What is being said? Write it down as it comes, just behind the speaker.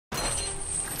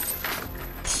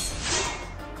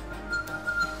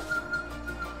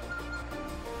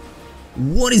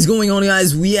What is going on,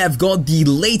 guys? We have got the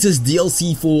latest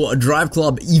DLC for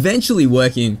Driveclub eventually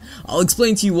working. I'll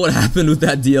explain to you what happened with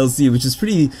that DLC, which is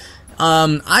pretty,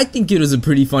 I think it was a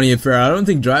pretty funny affair. I don't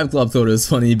think Driveclub thought it was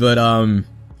funny, but,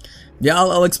 yeah,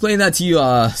 I'll explain that to you,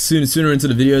 sooner into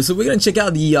the video. So we're gonna check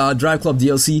out the, Driveclub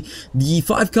DLC. The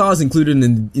 5 cars included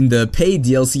in the paid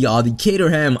DLC are the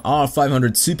Caterham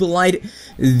R500 Super Light,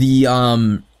 the,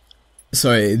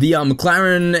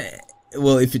 McLaren,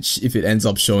 well, if it ends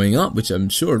up showing up, which I'm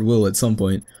sure it will at some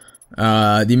point,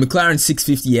 the McLaren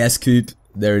 650S Coupe,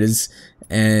 there it is,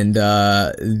 and,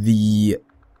 what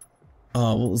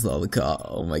was the other car?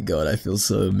 Oh my god, I feel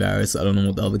so embarrassed, I don't know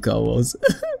what the other car was.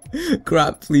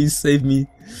 Crap, please save me.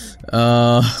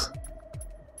 Crap.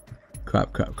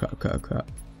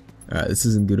 Alright, this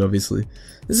isn't good, obviously.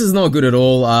 This is not good at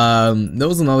all. There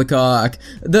was another car.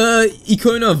 The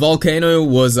Icona Vulcano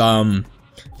was,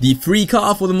 the free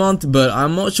car for the month, but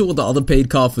I'm not sure what the other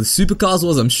paid car for the supercars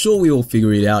was. I'm sure we will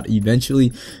figure it out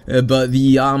eventually. But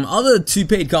the other 2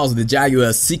 paid cars were the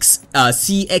Jaguar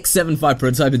CX-75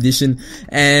 Prototype Edition,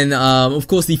 and of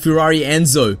course the Ferrari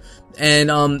Enzo.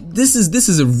 And this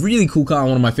is a really cool car,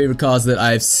 one of my favorite cars that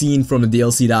I've seen from a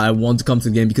DLC that I want to come to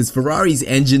the game, because Ferrari's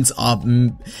engines are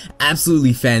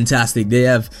absolutely fantastic. They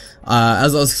have,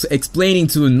 as I was explaining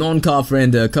to a non-car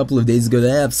friend a couple of days ago, they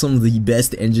have some of the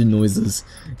best engine noises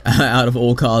out of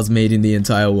all cars made in the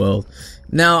entire world.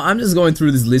 Now, I'm just going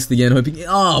through this list again, hoping,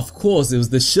 of course, it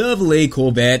was the Chevrolet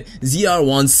Corvette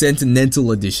ZR1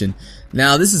 Continental Edition.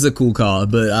 Now, this is a cool car,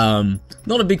 but,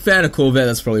 not a big fan of Corvette,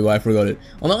 that's probably why I forgot it.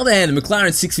 On the other hand, the McLaren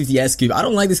 650S Coupe, I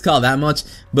don't like this car that much,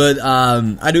 but,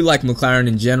 I do like McLaren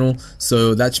in general,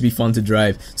 so that should be fun to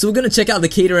drive. So we're gonna check out the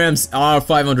Caterham's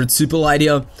R500 Super Light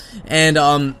here,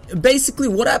 and, basically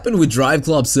what happened with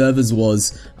Driveclub servers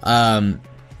was,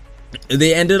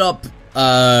 they ended up,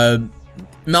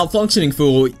 malfunctioning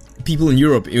for people in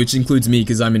Europe, which includes me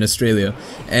because I'm in Australia,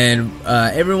 and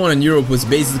everyone in Europe was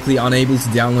basically unable to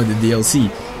download the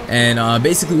DLC, and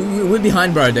basically we're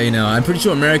behind by a day now. I'm pretty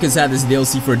sure America's had this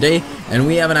DLC for a day and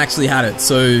we haven't actually had it,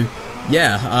 so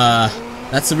yeah,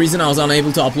 that's the reason I was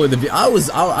unable to upload the video.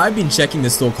 I've been checking the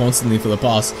store constantly for the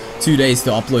past 2 days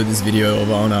to upload this video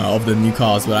of the new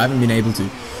cars, but I haven't been able to.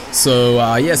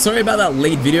 So, yeah, sorry about that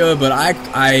late video, but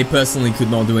I personally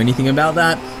could not do anything about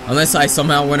that, unless I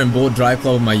somehow went and bought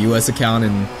Driveclub on my US account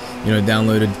and, you know,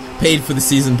 paid for the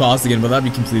season pass again, but that'd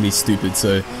be completely stupid,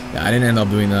 so, yeah, I didn't end up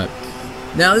doing that.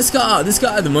 Now, this car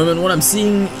at the moment, what I'm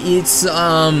seeing, it's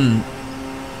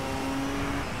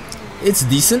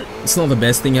decent. It's not the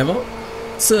best thing ever.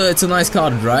 It's a nice car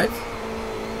to drive.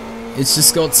 It's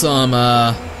just got some,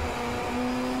 I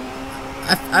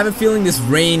have a feeling this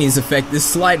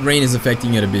slight rain is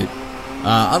affecting it a bit.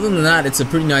 Other than that, it's a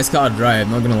pretty nice car to drive,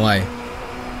 not gonna lie.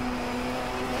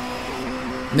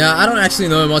 Now, I don't actually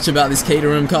know much about this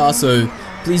Caterham car, so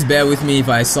please bear with me if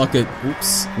I suck at...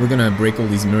 Oops, we're gonna break all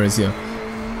these mirrors here.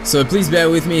 So please bear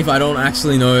with me if I don't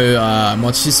actually know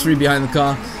much history behind the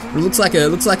car. It looks like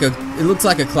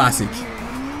a classic.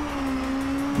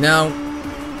 Now,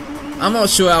 I'm not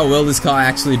sure how well this car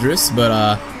actually drifts,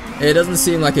 but it doesn't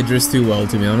seem like it drifts too well,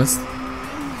 to be honest.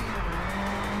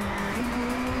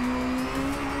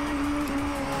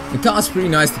 The car's pretty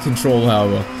nice to control,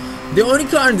 however. The only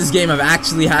car in this game I've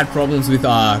actually had problems with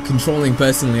controlling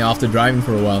personally after driving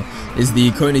for a while is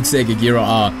the Koenigsegg Agera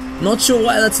R. Not sure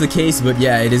why that's the case, but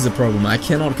yeah, it is a problem. I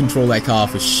cannot control that car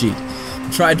for shit.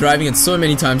 I've tried driving it so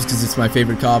many times because it's my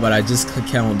favorite car, but I just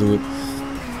cannot do it.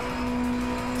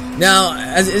 Now,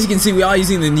 as you can see, we are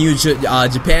using the new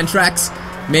Japan tracks,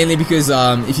 mainly because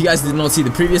if you guys did not see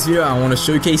the previous video, I want to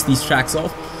showcase these tracks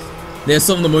off. They're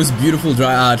some of the most beautiful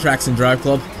tracks in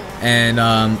Driveclub, and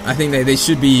I think that they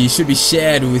should be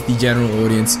shared with the general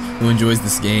audience who enjoys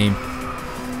this game.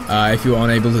 If you're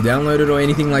unable to download it or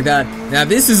anything like that. Now,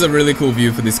 this is a really cool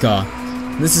view for this car.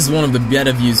 This is one of the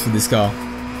better views for this car.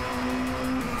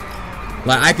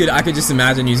 Like, I could just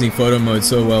imagine using photo mode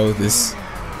so well with this.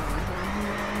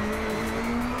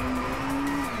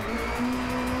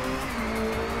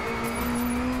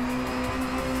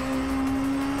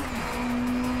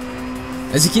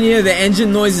 As you can hear, the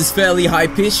engine noise is fairly high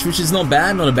pitched, which is not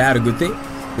bad, not a bad or good thing.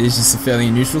 It is just a fairly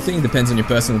neutral thing, depends on your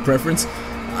personal preference.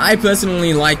 I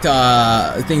personally liked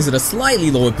things that are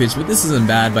slightly lower pitched, but this isn't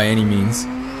bad by any means.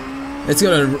 It's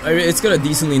got a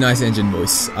decently nice engine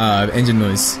noise. I'm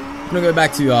gonna go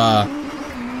back to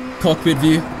cockpit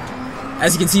view.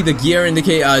 As you can see, the gear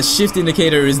indicator, shift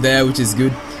indicator is there, which is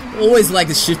good. Always like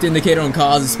the shift indicator on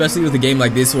cars, especially with a game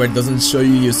like this where it doesn't show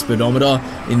you your speedometer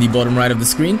in the bottom right of the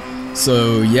screen.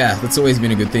 So yeah, that's always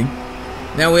been a good thing.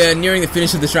 Now we're nearing the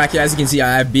finish of the track here. As you can see,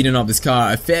 I have beaten up this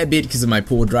car a fair bit because of my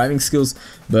poor driving skills.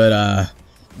 But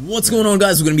what's going on,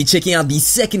 guys? We're going to be checking out the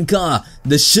second car,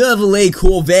 the Chevrolet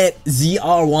Corvette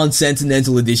ZR1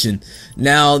 Sentimental Edition.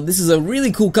 Now, this is a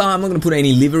really cool car. I'm not going to put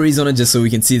any liveries on it just so we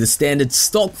can see the standard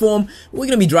stock form. We're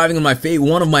going to be driving on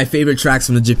one of my favorite tracks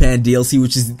from the Japan DLC,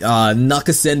 which is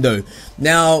Nakasendo.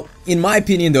 Now, in my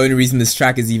opinion, the only reason this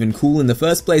track is even cool in the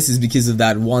first place is because of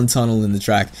that one tunnel in the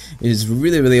track. It is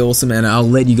really, really awesome, and I'll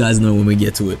let you guys know when we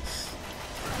get to it.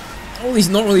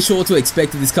 Not really sure what to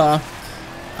expect of this car.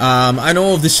 I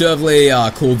know of the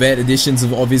Chevrolet Corvette editions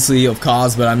of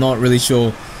cars, but I'm not really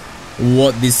sure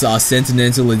what this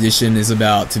Sentimental Edition is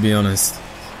about, to be honest.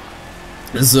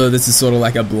 So this is sort of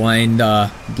like a blind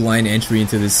entry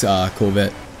into this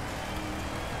Corvette.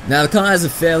 Now the car has a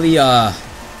fairly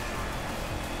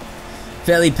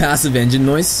passive engine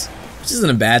noise, which isn't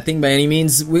a bad thing by any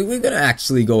means. We're gonna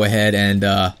actually go ahead and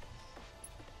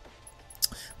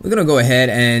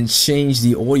change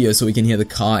the audio so we can hear the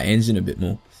car engine a bit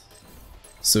more.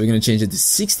 So we're gonna change it to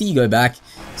 60, go back,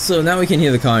 so now we can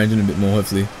hear the car engine a bit more,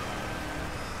 hopefully.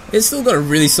 It's still got a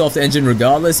really soft engine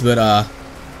regardless, but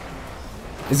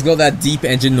it's got that deep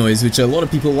engine noise, which a lot of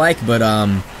people like, but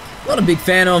not a big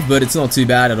fan of, but it's not too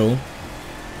bad at all.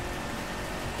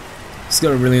 It's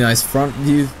got a really nice front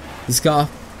view, this car.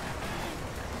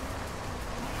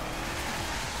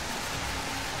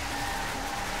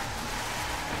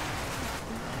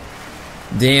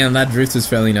 Damn, that drift was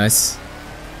fairly nice.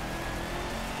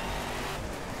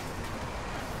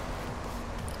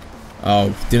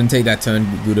 Oh, didn't take that turn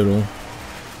good at all.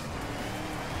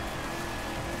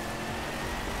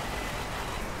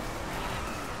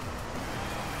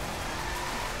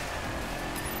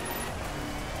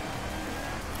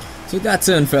 Took that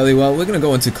turn fairly well. We're gonna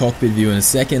go into cockpit view in a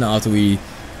second after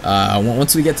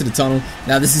once we get to the tunnel.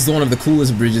 Now this is one of the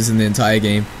coolest bridges in the entire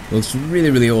game. It looks really,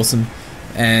 really awesome.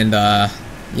 And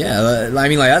yeah, I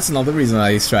mean, like, that's another reason I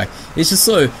like this track. It's just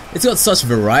it's got such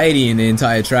variety in the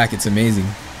entire track. It's amazing.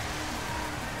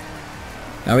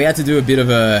 Now we had to do a bit of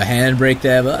a handbrake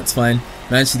there, but that's fine.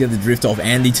 Managed to get the drift off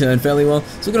and the turn fairly well.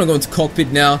 So we're gonna go into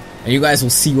cockpit now, and you guys will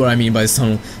see what I mean by this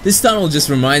tunnel. This tunnel just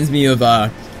reminds me of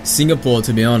Singapore,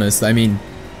 to be honest. I mean,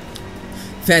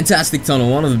 fantastic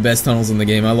tunnel, one of the best tunnels in the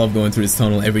game. I love going through this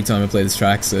tunnel every time I play this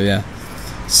track. So yeah,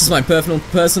 it's just my personal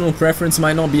preference.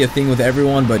 Might not be a thing with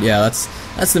everyone, but yeah,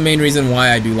 that's the main reason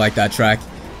why I do like that track.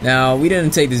 Now we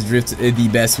didn't take this drift the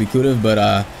best we could have,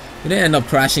 but we didn't end up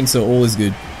crashing, so all is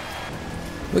good.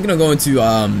 We're gonna go into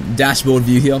dashboard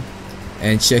view here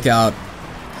and check out.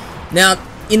 Now,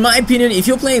 in my opinion, if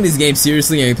you're playing this game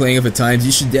seriously and you're playing it for times,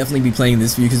 you should definitely be playing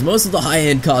this view, because most of the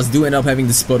high-end cars do end up having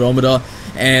the speedometer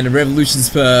and revolutions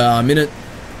per minute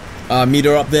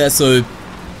meter up there, so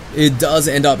it does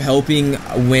end up helping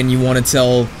when you want to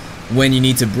tell when you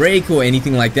need to brake or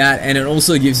anything like that, and it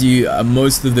also gives you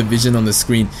most of the vision on the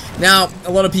screen. Now,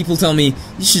 a lot of people tell me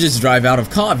you should just drive out of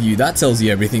car view. That tells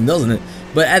you everything, doesn't it?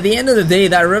 But at the end of the day,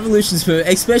 that revolutions per,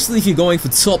 especially if you're going for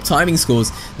top timing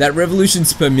scores, that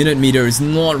revolutions per minute meter is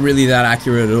not really that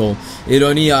accurate at all. It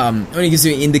only gives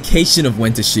you an indication of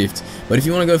when to shift. But if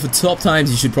you want to go for top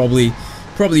times, you should probably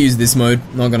use this mode,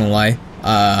 not gonna lie.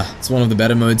 It's one of the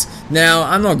better modes. Now,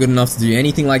 I'm not good enough to do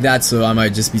anything like that, so I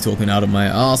might just be talking out of my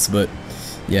ass, but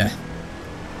yeah.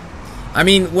 I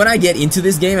mean, when I get into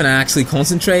this game and I actually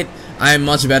concentrate, I'm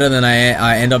much better than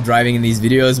I end up driving in these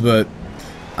videos, but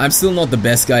I'm still not the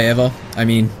best guy ever. I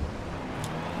mean,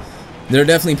 there are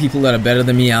definitely people that are better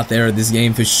than me out there at this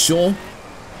game for sure,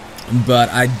 but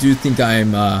I do think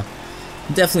I'm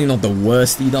definitely not the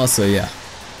worst either, so yeah.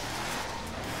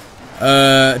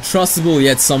 Trustable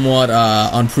yet somewhat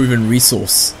unproven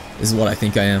resource is what I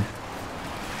think I am.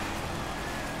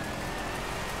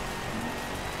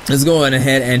 Let's go on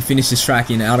ahead and finish this track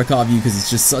in outer car view, because it's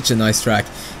just such a nice track,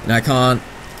 and I can't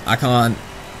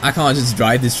just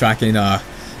drive this track in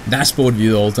dashboard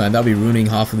view the whole time. That'll be ruining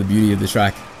half of the beauty of the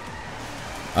track.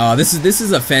 This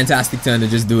is a fantastic turn to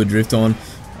just do a drift on.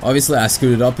 Obviously I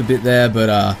screwed it up a bit there,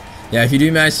 but yeah, if you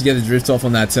do manage to get the drift off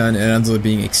on that turn, it ends up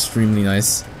being extremely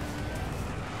nice.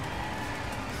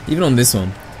 Even on this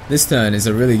one, this turn is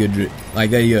a really good drift. Like,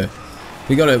 there you go.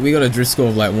 We got a drift score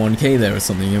of like 1k there or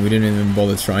something, and we didn't even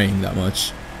bother trying that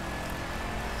much.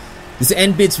 This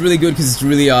end bit's really good because it's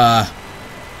really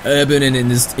urban and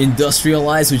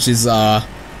industrialized, which is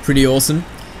pretty awesome,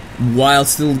 while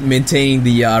still maintaining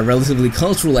the relatively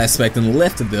cultural aspect on the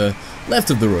left of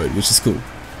the road, which is cool.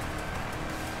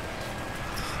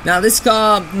 Now this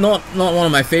car, not one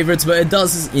of my favorites, but it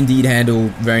does indeed handle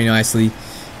very nicely.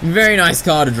 Very nice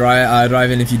car to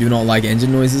drive in if you do not like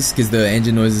engine noises, because the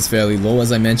engine noise is fairly low,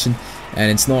 as I mentioned,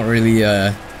 and it's not really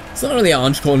an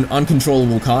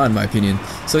uncontrollable car in my opinion.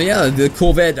 So yeah, the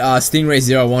Corvette Stingray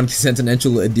 01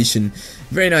 Continental Edition,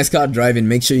 very nice car to drive in.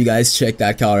 Make sure you guys check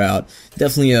that car out.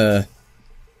 Definitely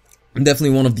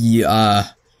one of the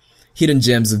hidden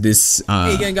gems of this.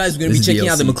 Hey again, guys, we're gonna be checking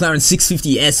out the McLaren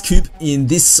 650S Coupe in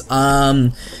this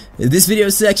video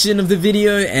section of the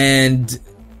video, and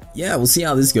yeah, we'll see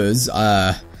how this goes.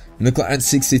 McLaren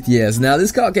 650S. Now,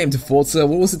 this car came to Forza,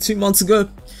 what was it, 2 months ago?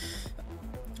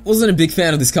 Wasn't a big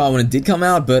fan of this car when it did come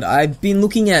out, but I've been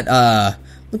looking at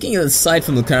the site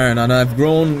from McLaren, and I've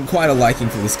grown quite a liking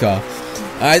for this car.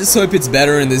 I just hope it's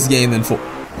better in this game than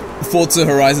Forza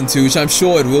Horizon 2, which I'm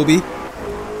sure it will be.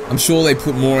 I'm sure they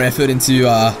put more effort into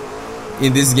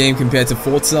in this game compared to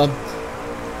Forza.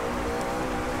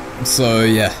 So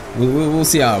yeah, we'll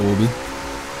see how it will be.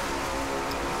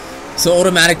 So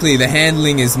automatically, the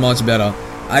handling is much better.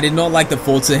 I did not like the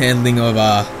Forza handling of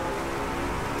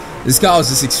this car was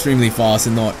just extremely fast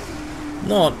and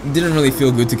didn't really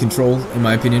feel good to control, in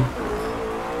my opinion.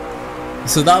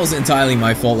 So that was entirely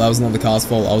my fault. That was not the car's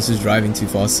fault. I was just driving too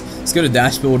fast. Let's go to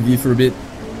dashboard view for a bit.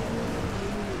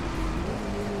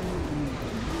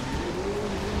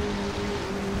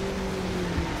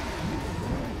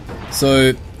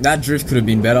 So that drift could have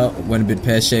been better. Went a bit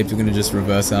pear-shaped. We're gonna just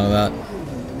reverse out of that.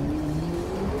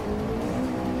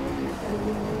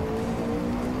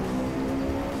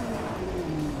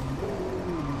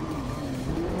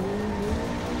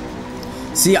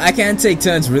 See, I can take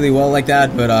turns really well like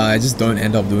that, but I just don't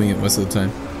end up doing it most of the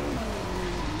time.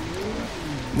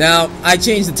 Now, I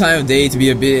changed the time of day to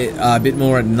be a bit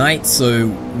more at night, so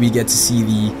we get to see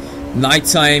the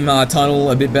nighttime tunnel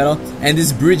a bit better. And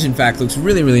this bridge, in fact, looks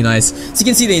really, really nice. So you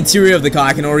can see the interior of the car.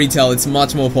 I can already tell it's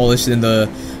much more polished than the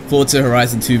Forza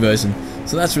Horizon 2 version.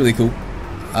 So that's really cool.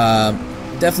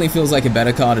 Definitely feels like a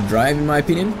better car to drive, in my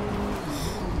opinion.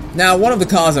 Now, one of the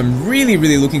cars I'm really,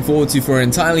 really looking forward to for an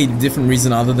entirely different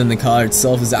reason other than the car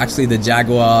itself is actually the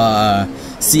Jaguar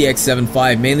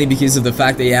CX-75, mainly because of the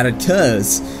fact they added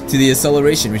curves to the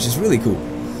acceleration, which is really cool.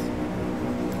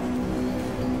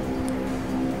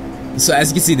 So as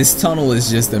you can see, this tunnel is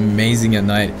just amazing at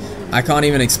night. I can't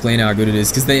even explain how good it is,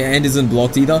 because the end isn't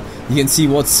blocked either. You can see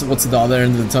what's at the other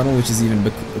end of the tunnel, which is even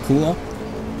cooler.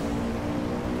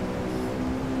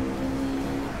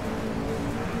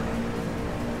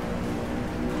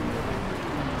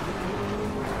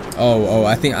 Oh,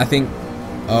 I think,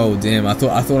 oh damn, I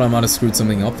thought I might have screwed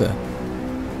something up there.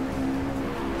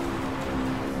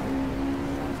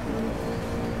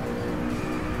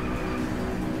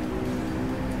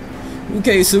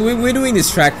 Okay, so we're doing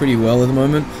this track pretty well at the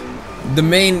moment. The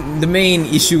main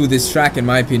issue with this track, in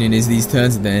my opinion, is these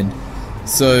turns at the end.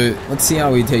 So let's see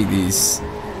how we take these.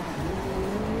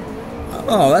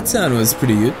 Oh, that turn was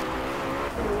pretty good.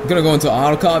 I'm gonna go into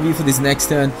autocar view for this next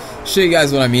turn. Show you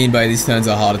guys what I mean by these turns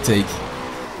are hard to take.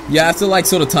 You have to like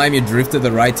sort of time your drift at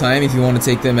the right time if you want to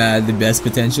take them at the best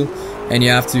potential, and you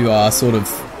have to sort of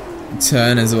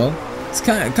turn as well. It's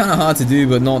kind of hard to do,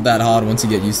 but not that hard once you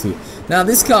get used to it. Now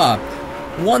this car,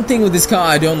 one thing with this car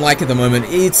I don't like at the moment,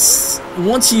 it's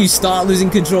once you start losing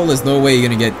control, there's no way you're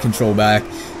gonna get control back.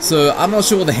 So I'm not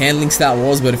sure what the handling stat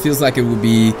was, but it feels like it would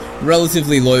be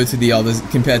relatively low to the others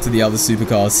compared to the other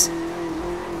supercars.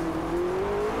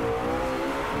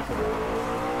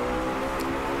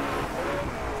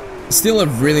 Still a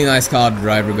really nice car to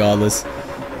drive regardless.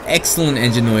 Excellent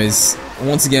engine noise.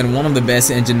 Once again, one of the best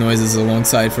engine noises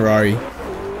alongside Ferrari.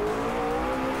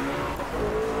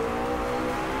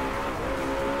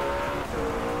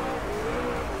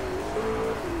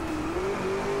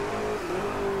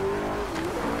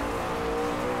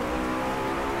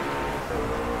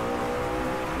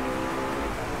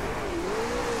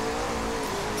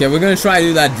 Okay, we're gonna try to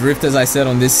do that drift as I said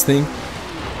on this thing.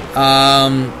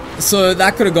 So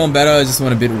that could have gone better. I just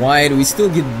went a bit wide. We still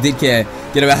did get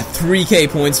about 3k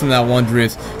points from that one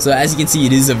drift. So as you can see,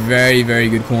 it is a very, very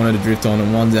good corner to drift on,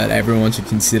 and one that everyone should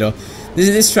consider.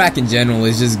 This track in general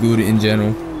is just good in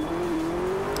general.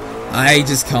 I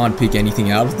just can't pick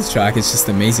anything out of this track. It's just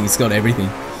amazing. It's got everything.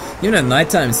 Even at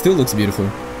nighttime, it still looks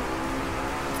beautiful.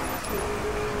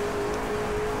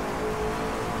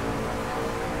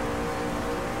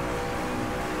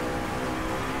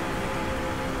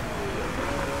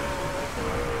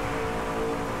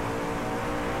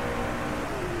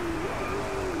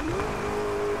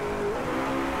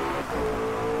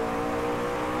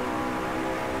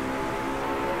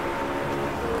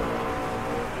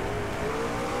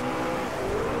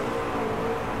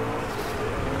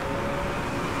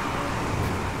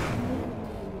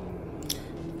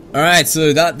 Alright,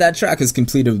 so that track is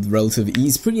completed with relative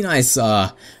ease. Pretty nice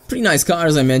car,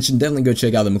 as I mentioned. Definitely go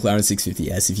check out the McLaren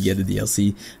 650S if you get the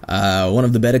DLC. One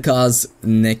of the better cars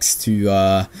next to,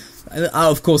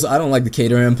 of course, I don't like the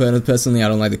Caterham personally, I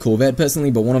don't like the Corvette personally,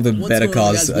 but one of the better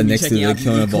cars next to the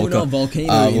Icona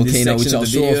Vulcano, which I'll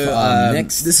show off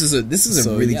next. This is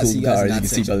a really cool car, as you can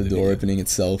see by the door opening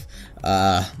itself.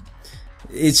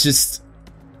 It's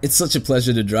such a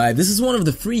pleasure to drive. This is one of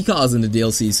the free cars in the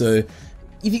DLC, so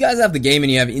if you guys have the game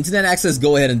and you have internet access,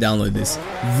 go ahead and download this.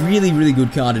 Really, really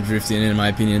good car to drift in my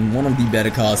opinion. One of the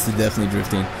better cars to definitely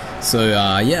drift in. So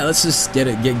yeah, let's just get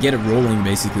it rolling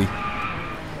basically.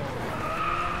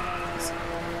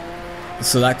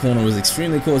 So that corner was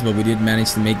extremely close, but we did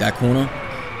manage to make that corner.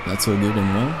 That's all good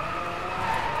and well.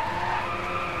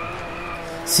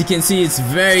 So you can see it's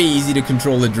very easy to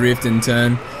control the drift and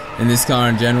turn in this car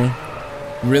in general.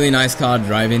 Really nice car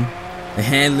driving. The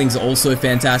handling's also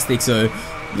fantastic, so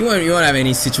you won't have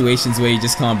any situations where you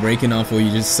just can't brake enough or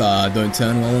you just don't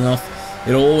turn well enough.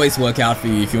 It'll always work out for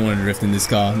you if you want to drift in this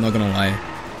car, I'm not gonna lie.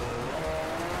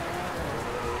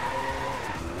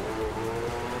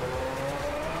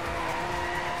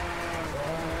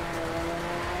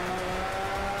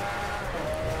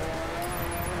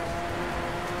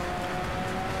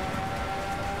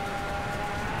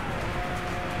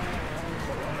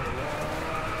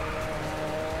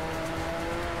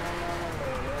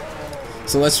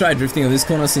 So let's try drifting on this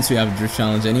corner since we have a drift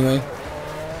challenge anyway.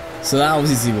 So that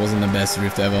obviously wasn't the best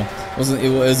drift ever. It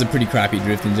was a pretty crappy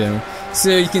drift in general.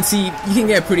 So you can see, you can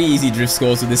get pretty easy drift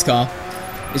scores with this car.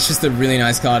 It's just a really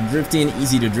nice car to drift in,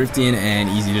 easy to drift in, and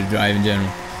easy to drive in general.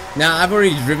 Now I've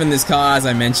already driven this car as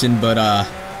I mentioned, but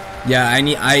yeah,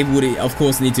 I would of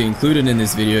course need to include it in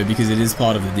this video because it is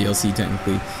part of the DLC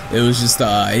technically. It was just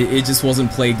it just wasn't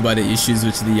plagued by the issues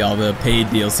which the other paid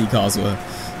DLC cars were.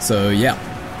 So yeah.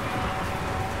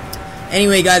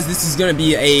 Anyway guys, this is gonna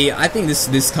be I think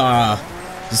this car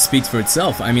just speaks for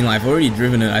itself. I mean, I've already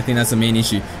driven it, I think that's the main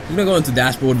issue. We're gonna go into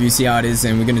dashboard view, see how it is,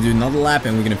 and we're gonna do another lap,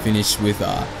 and we're gonna finish with the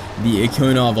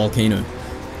Icona Vulcano.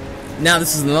 Now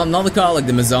this is another car like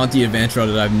the Mazzanti Adventure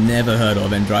that I've never heard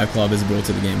of, and Driveclub has brought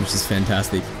to the game, which is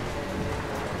fantastic.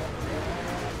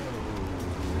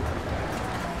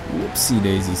 Whoopsie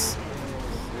daisies.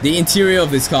 The interior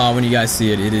of this car, when you guys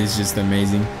see it, it is just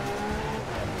amazing.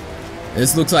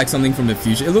 This looks like something from the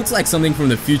future. It looks like something from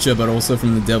the future, but also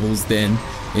from the Devil's Den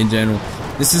in general.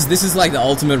 This is like the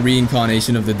ultimate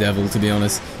reincarnation of the devil, to be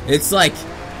honest. It's like,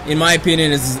 in my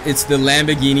opinion, it's the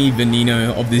Lamborghini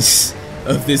Veneno of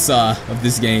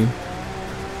this game.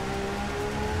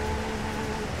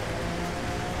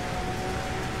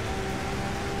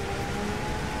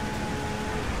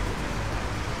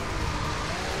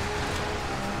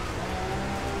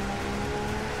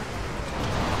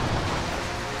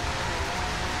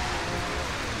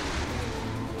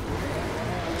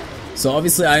 So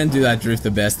obviously I didn't do that drift the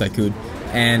best I could,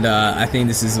 and I think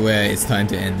this is where it's time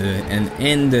to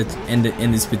end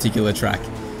this particular track.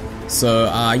 So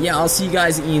yeah, I'll see you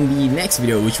guys in the next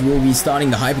video, which we'll be starting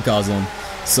the hypercars on.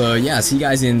 So yeah, see you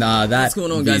guys in that. What's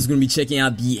going on, guys? We're gonna be checking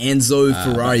out the Enzo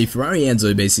Ferrari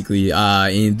Enzo basically.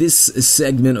 In this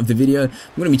segment of the video,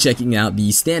 we're gonna be checking out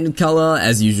the standard color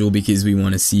as usual because we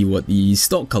want to see what the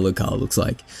stock color car looks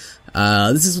like.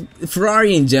 This is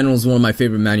Ferrari in general is one of my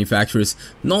favorite manufacturers,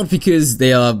 not because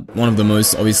they are one of the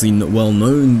most obviously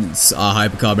well-known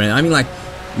hypercar brand. I mean, like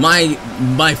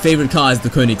my favorite car is the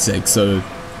Koenigsegg, so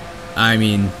I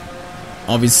mean,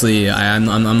 obviously I'm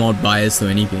not biased or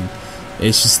anything.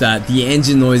 It's just that the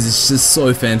engine noise is just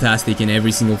so fantastic in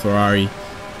every single Ferrari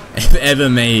ever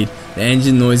made. The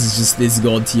engine noise is just this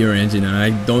god tier engine, and I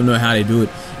don't know how they do it.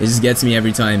 It just gets me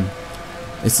every time.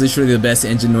 It's literally the best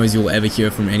engine noise you'll ever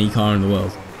hear from any car in the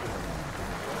world.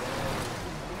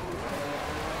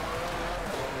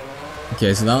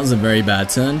 Okay, so that was a very bad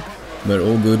turn, but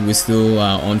all good. We're still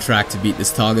on track to beat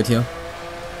this target here.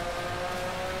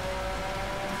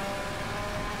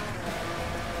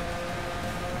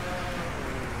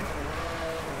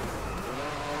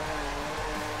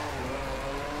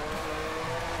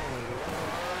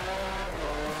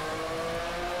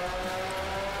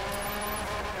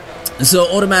 So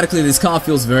automatically this car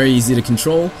feels very easy to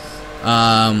control.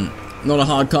 Not a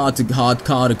hard car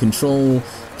to control.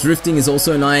 Drifting is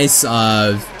also nice.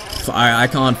 I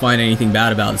can't find anything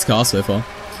bad about this car so far.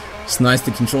 It's nice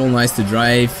to control, nice to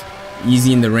drive,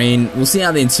 easy in the rain. We'll see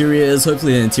how the interior is.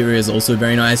 Hopefully the interior is also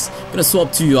very nice. I'm gonna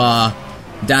swap to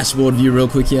dashboard view real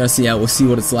quick here. We'll see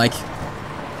what it's like.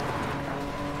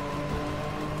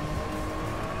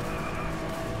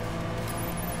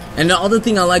 And the other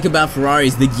thing I like about Ferrari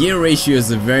is the gear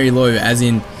ratios are very low, as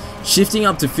in shifting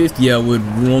up to 5th gear would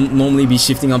normally be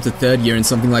shifting up to 3rd gear in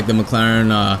something like the McLaren,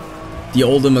 the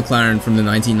older McLaren from the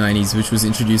 1990s, which was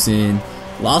introduced in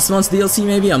last month's DLC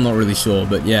maybe? I'm not really sure,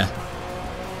 but yeah.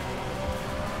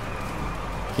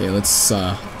 Okay, let's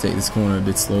take this corner a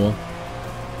bit slower.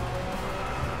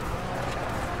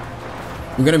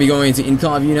 We're gonna be going into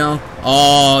in-car view now.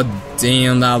 Oh,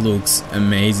 damn, that looks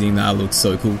amazing. That looks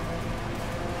so cool.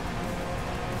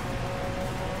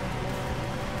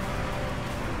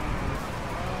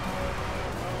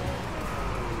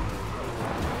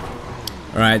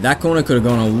 Alright, that corner could have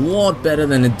gone a lot better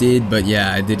than it did, but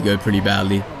yeah, it did go pretty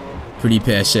badly. Pretty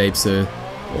pear-shaped, so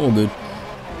all good.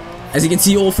 As you can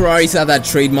see, all Ferraris have that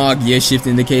trademark gear shift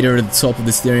indicator at the top of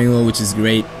the steering wheel, which is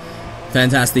great.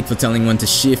 Fantastic for telling when to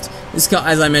shift. This car,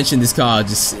 as I mentioned, this car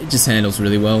just handles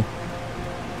really well.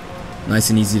 Nice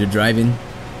and easy to drive in.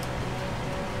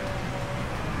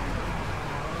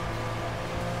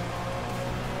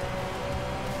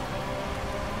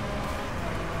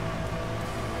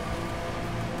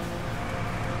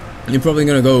 You're probably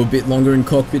gonna go a bit longer in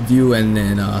cockpit view and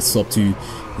then swap to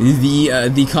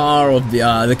the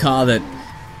car that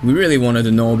we really wanted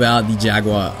to know about, the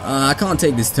Jaguar. I can't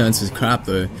take this turns for crap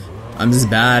though. I'm just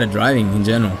bad at driving in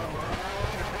general.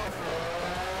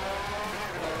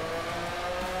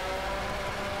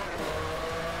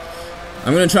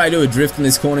 I'm gonna try to do a drift in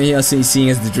this corner here, seeing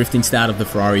as the drifting stat of the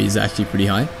Ferrari is actually pretty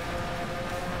high.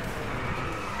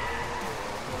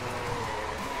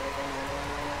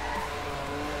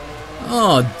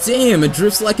 Oh damn, it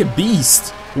drifts like a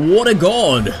beast. What a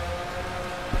god.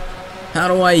 How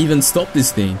do I even stop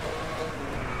this thing?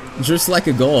 It drifts like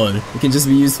a god. It can just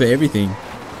be used for everything.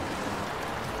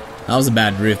 That was a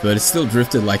bad drift, but it still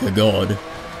drifted like a god.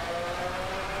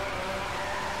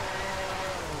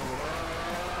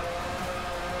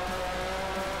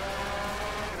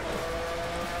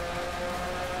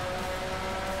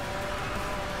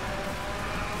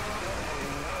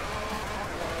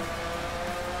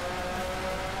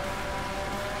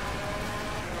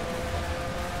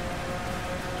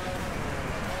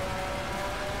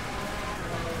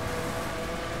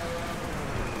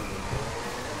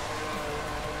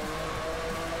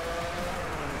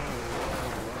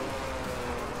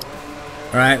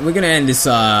 Alright, we're gonna end this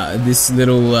this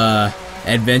little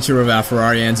adventure of our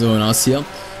Ferrari Enzo and us here,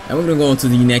 and we're gonna go on to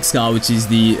the next car, which is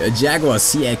the Jaguar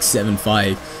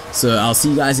CX-75. So I'll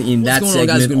see you guys in that segment.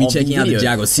 Guys, we're gonna be checking out the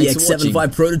Jaguar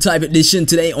CX-75 Prototype Edition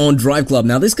today on Driveclub.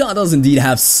 Now this car does indeed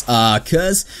have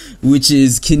KERS, which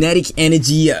is Kinetic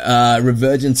Energy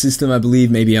Reversion System, I believe.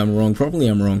 Maybe I'm wrong. Probably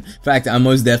I'm wrong. In fact, I'm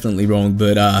most definitely wrong.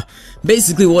 But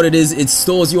basically what it is, it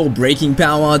stores your braking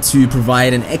power to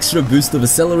provide an extra boost of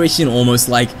acceleration, almost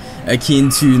like akin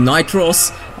to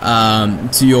Nitros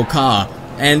to your car.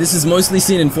 And this is mostly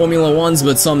seen in Formula 1s,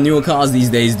 but some newer cars these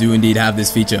days do indeed have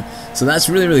this feature. So that's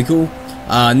really, really cool.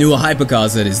 Newer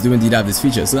hypercars, that is, do indeed have this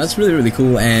feature. So that's really, really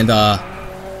cool, and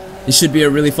it should be a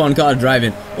really fun car to drive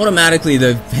in. Automatically,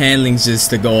 the handling's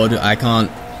just a god. I can't...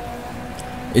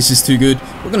 It's just too good.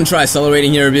 We're going to try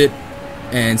accelerating here a bit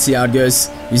and see how it goes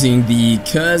using the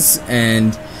KERS.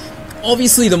 And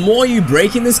obviously, the more you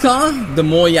brake in this car, the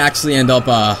more you actually end up...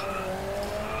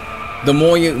 the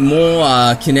more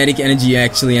kinetic energy you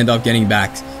actually end up getting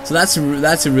back. So that's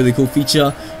a really cool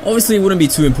feature. Obviously, it wouldn't be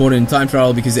too important in time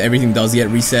trial because everything does get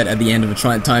reset at the end of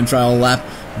a time trial lap.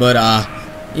 But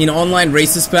in online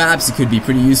races, perhaps it could be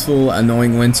pretty useful,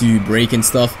 knowing when to brake and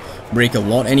stuff. Brake a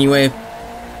lot anyway,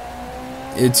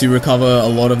 to recover a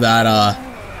lot of that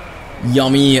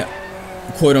yummy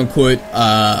quote-unquote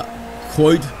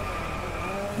quote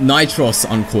nitros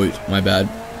unquote. My bad.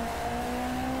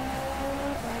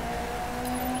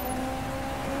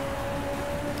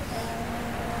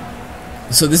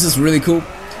 So this is really cool.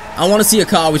 I want to see a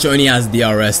car which only has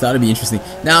DRS. That'd be interesting.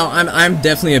 Now, I'm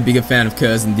definitely a bigger fan of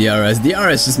KERS than DRS.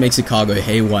 DRS just makes your car go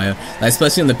haywire, like,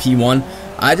 especially on the P1.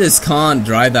 I just can't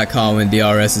drive that car when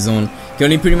DRS is on. You can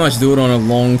only pretty much do it on a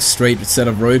long, straight set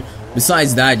of road.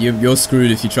 Besides that, you're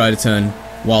screwed if you try to turn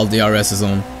while DRS is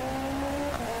on.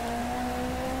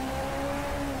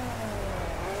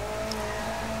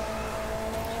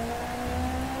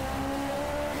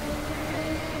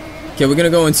 Okay, we're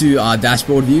gonna go into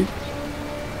dashboard view.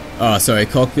 Oh, sorry,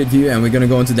 cockpit view, and we're gonna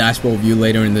go into dashboard view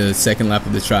later in the second lap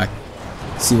of the track.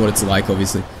 See what it's like,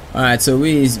 obviously. Alright, so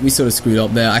we sort of screwed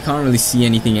up there. I can't really see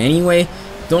anything anyway.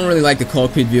 Don't really like the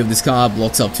cockpit view of this car.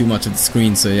 Blocks up too much of the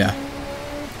screen, so yeah.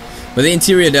 But the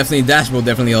interior definitely, dashboard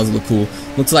definitely does look cool.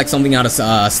 Looks like something out of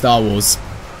Star Wars.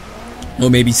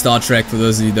 Or maybe Star Trek, for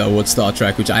those of you that watch Star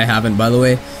Trek, which I haven't, by the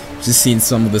way. Just seen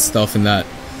some of the stuff in that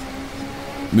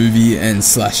movie and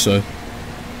slash show.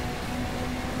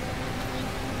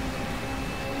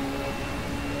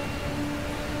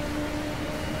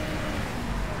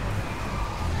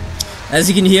 As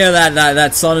you can hear,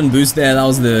 that sudden boost there, that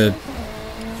was the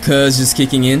curves just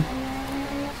kicking in.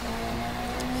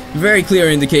 Very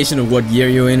clear indication of what gear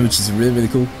you're in, which is really, really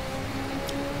cool.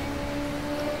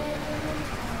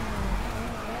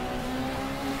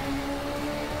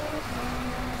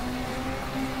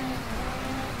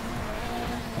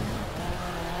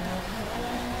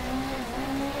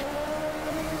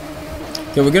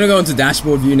 Okay, we're gonna go into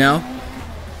dashboard view now,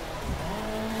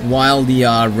 while the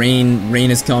rain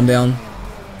has calmed down.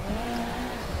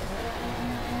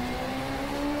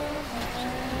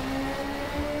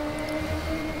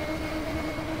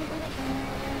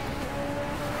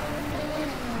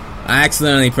 I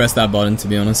accidentally pressed that button, to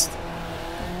be honest.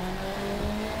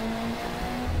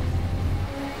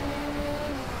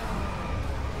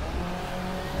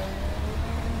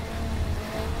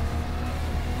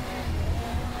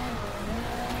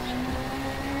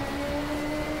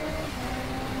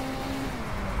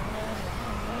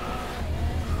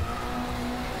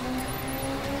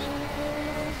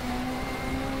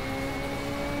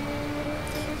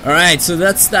 Alright, so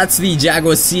that's the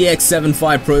Jaguar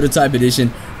CX-75 Prototype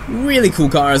Edition. Really cool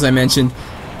car, as I mentioned.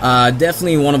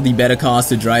 Definitely one of the better cars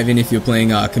to drive in if you're playing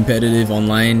competitive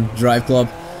online Driveclub.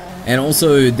 And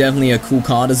also definitely a cool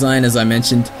car design, as I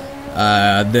mentioned.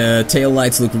 The tail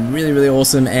lights look really, really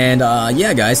awesome. And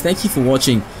yeah, guys, thank you for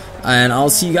watching. And I'll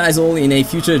see you guys all in a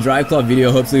future Driveclub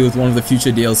video, hopefully with one of the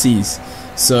future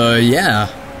DLCs. So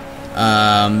yeah.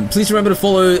 Please remember to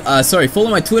follow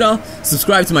my Twitter,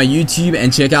 subscribe to my YouTube,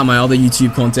 and check out my other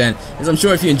YouTube content, as I'm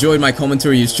sure if you enjoyed my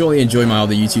commentary, you surely enjoyed my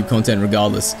other YouTube content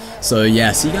regardless. So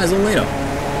yeah, see you guys all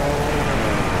later.